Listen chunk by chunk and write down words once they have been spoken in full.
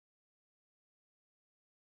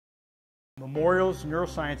Memorial's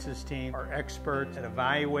Neurosciences team are experts at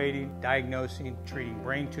evaluating, diagnosing, treating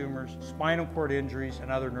brain tumors, spinal cord injuries,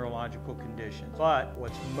 and other neurological conditions. But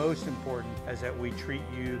what's most important is that we treat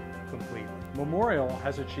you completely. Memorial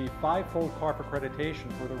has achieved 5-fold CARP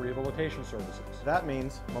accreditation for the rehabilitation services. That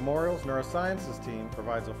means Memorial's Neurosciences team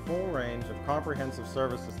provides a full range of comprehensive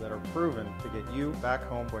services that are proven to get you back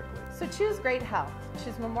home quickly. So choose great health.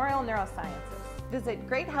 Choose Memorial Neurosciences. Visit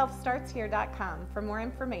greathealthstartshere.com for more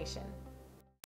information.